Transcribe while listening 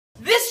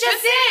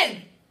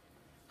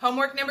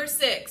Homework number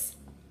 6,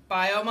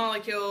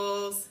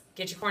 biomolecules.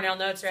 Get your Cornell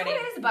notes ready. So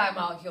what is a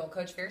biomolecule,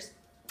 Coach Fierce?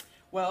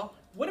 Well,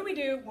 what do we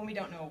do when we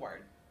don't know a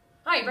word?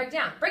 All right, break it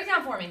down. Break it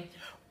down for me.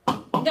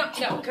 No,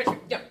 Coach,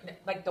 no,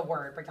 like the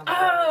word. Break down the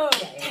Oh,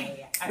 word.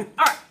 Yeah. All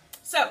right.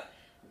 So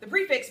the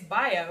prefix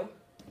bio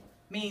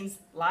means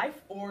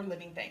life or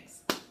living things.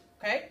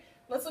 Okay?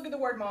 Let's look at the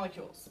word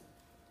molecules.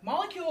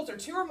 Molecules are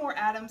 2 or more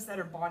atoms that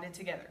are bonded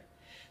together.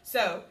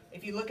 So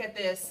if you look at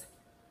this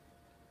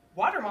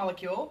water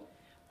molecule,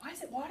 why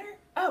is it water?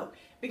 Oh,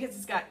 because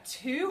it's got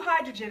 2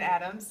 hydrogen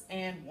atoms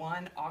and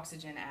 1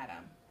 oxygen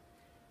atom.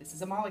 This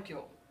is a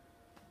molecule.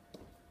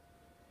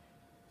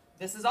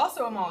 This is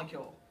also a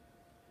molecule.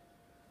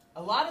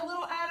 A lot of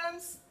little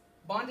atoms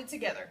bonded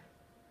together.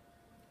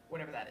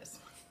 Whatever that is.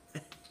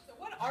 So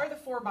what are the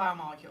 4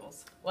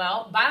 biomolecules?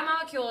 Well,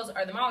 biomolecules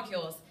are the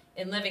molecules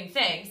in living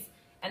things,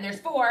 and there's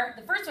 4.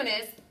 The first one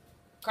is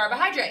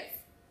carbohydrates.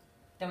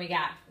 Then we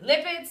got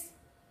lipids,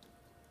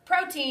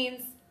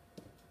 proteins,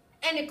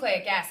 and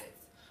nucleic acids.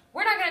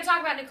 We're not going to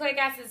talk about nucleic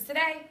acids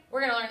today.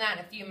 We're going to learn that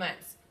in a few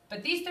months.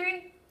 But these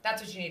 3,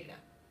 that's what you need to know.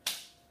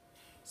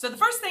 So the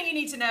first thing you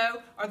need to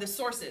know are the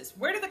sources.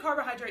 Where do the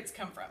carbohydrates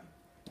come from?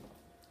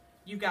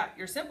 You've got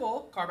your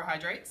simple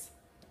carbohydrates,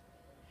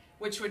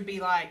 which would be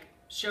like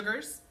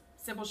sugars,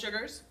 simple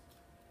sugars,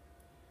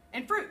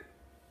 and fruit.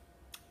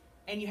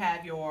 And you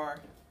have your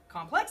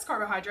complex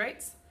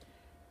carbohydrates,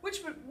 which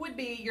would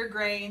be your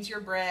grains,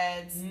 your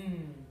breads,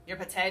 your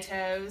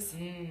potatoes,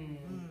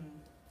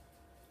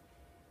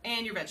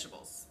 and your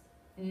vegetables.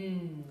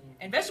 And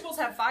vegetables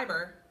have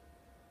fiber,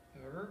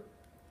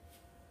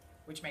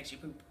 which makes you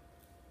poop.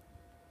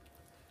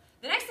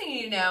 The next thing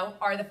you need to know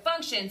are the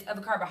functions of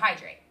a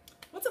carbohydrate.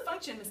 What's a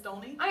function, Miss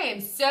Dolney? I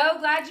am so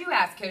glad you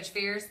asked, Coach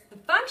Fierce. The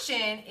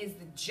function is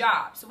the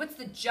job. So what's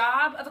the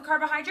job of a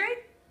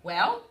carbohydrate?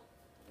 Well,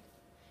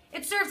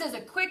 it serves as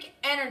a quick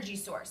energy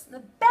source. And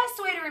the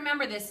best way to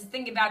remember this is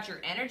think about your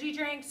energy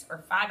drinks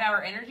or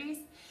 5-hour energies.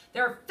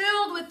 They're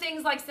filled with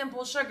things like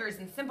simple sugars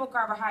and simple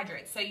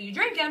carbohydrates. So you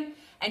drink them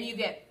and you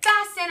get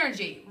fast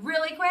energy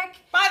really quick.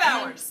 5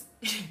 hours.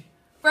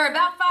 For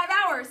about 5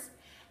 hours.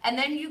 And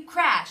then you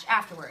crash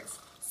afterwards.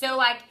 So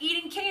like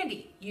eating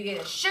candy, you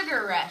get a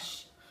sugar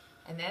rush.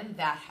 And then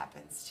that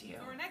happens to you.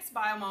 So our next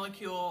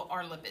biomolecule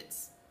are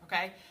lipids.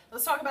 Okay?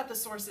 Let's talk about the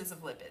sources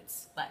of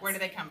lipids. Where do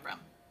they come from?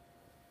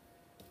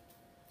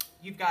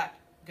 You've got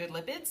good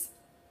lipids,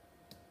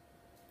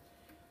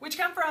 which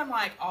come from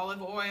like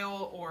olive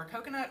oil or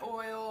coconut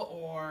oil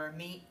or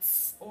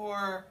meats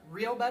or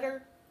real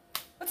butter.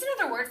 What's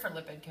another word for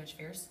lipid, Coach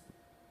Fierce?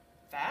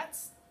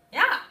 Fats.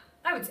 Yeah,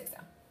 I would say so.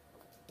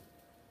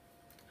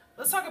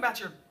 Let's talk about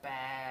your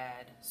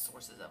bad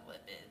sources of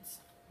lipids.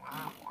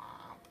 Wow.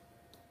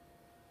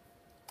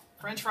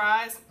 French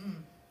fries.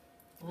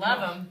 Love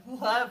them.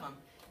 Love them.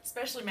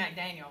 Especially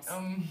McDaniels.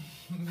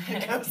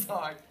 It goes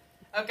hard.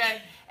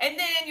 Okay. And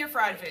then your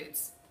fried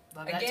foods.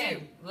 Love that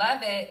too.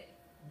 Love it.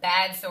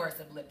 Bad source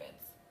of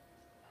lipids.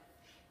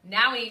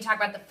 Now we need to talk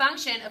about the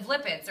function of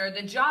lipids, or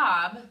the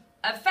job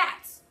of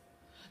fats.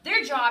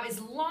 Their job is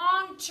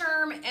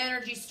long-term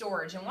energy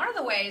storage. And one of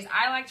the ways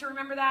I like to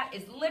remember that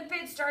is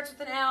lipid starts with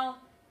an L,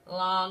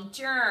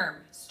 long-term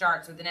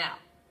starts with an L.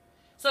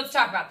 So let's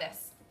talk about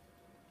this.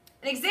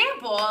 An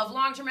example of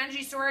long-term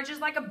energy storage is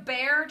like a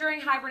bear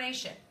during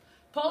hibernation.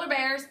 Polar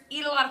bears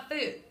eat a lot of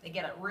food. They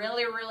get it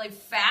really, really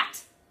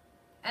fat,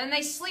 and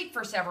they sleep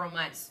for several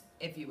months,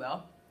 if you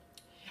will.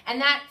 And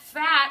that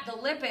fat, the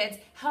lipids,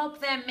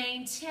 help them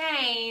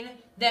maintain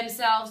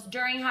themselves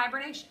during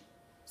hibernation.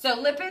 So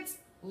lipids,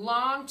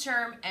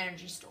 long-term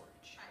energy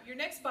storage. Your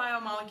next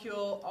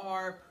biomolecule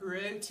are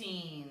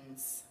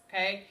proteins.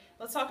 Okay?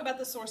 Let's talk about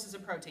the sources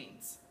of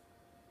proteins.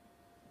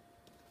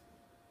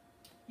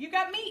 You've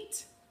got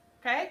meat.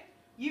 Okay?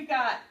 You've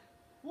got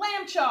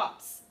lamb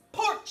chops,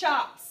 pork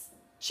chops,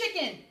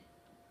 chicken,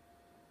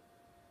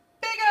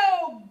 big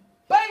old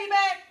baby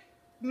back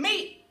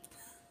meat,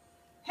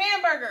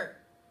 hamburger.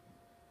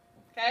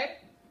 Okay?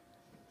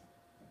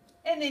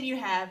 And then you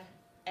have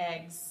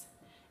eggs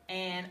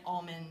and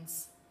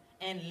almonds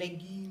and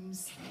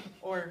legumes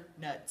or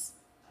nuts.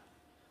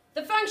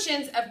 The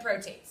functions of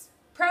proteins.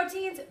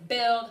 Proteins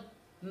build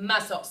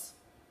muscles.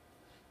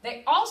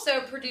 They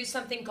also produce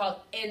something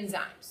called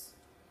enzymes.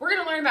 We're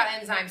going to learn about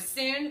enzymes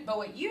soon, but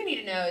what you need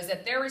to know is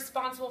that they're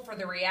responsible for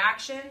the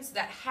reactions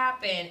that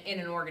happen in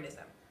an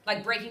organism,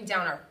 like breaking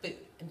down our food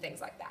and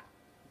things like that.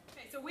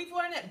 Okay, so we've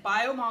learned that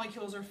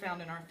biomolecules are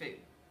found in our food.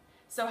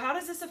 So how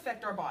does this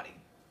affect our body?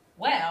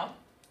 Well,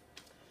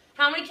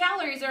 how many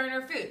calories are in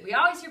our food? We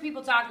always hear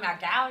people talking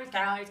about calories.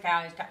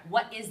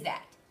 What is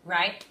that,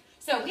 right?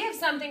 So we have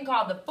something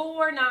called the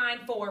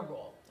 4-9-4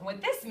 rule. And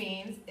what this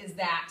means is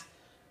that,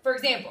 for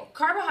example,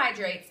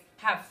 carbohydrates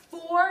have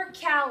 4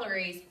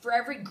 calories for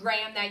every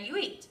gram that you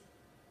eat.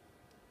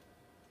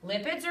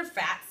 Lipids or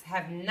fats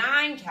have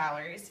 9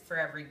 calories for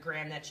every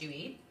gram that you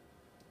eat.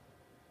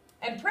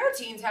 And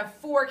proteins have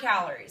 4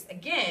 calories,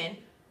 again,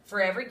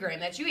 for every gram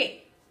that you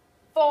eat.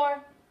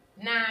 4,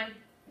 9,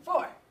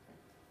 4.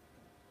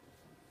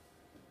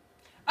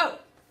 Oh,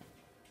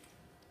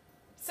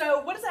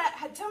 so what does that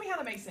me how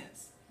that makes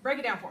sense. Break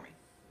it down for me.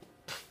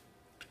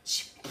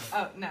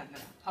 Oh, no.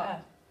 Hold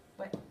on.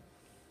 What?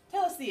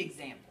 Tell us the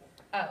example.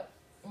 Oh,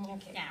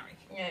 okay.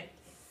 Yeah.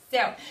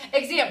 So,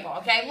 example,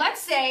 okay?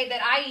 Let's say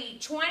that I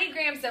eat 20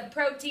 grams of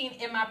protein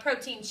in my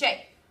protein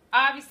shake.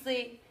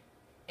 Obviously,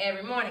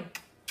 every morning.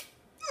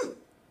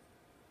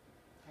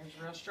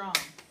 That's real strong.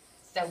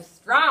 So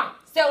strong.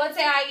 So, let's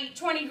say I eat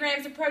 20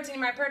 grams of protein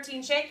in my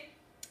protein shake.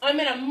 I'm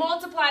going to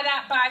multiply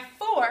that by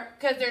 4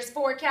 because there's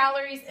 4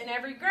 calories in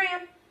every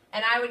gram.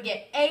 And I would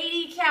get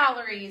 80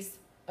 calories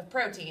of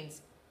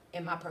proteins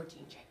in my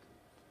protein shake.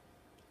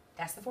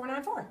 That's the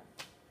 494.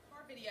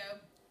 Our video.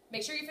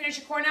 Make sure you finish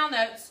your Cornell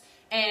notes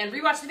and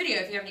rewatch the video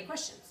if you have any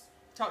questions.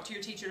 Talk to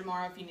your teacher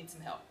tomorrow if you need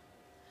some help.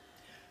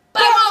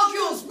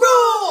 Biomolecules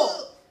rule!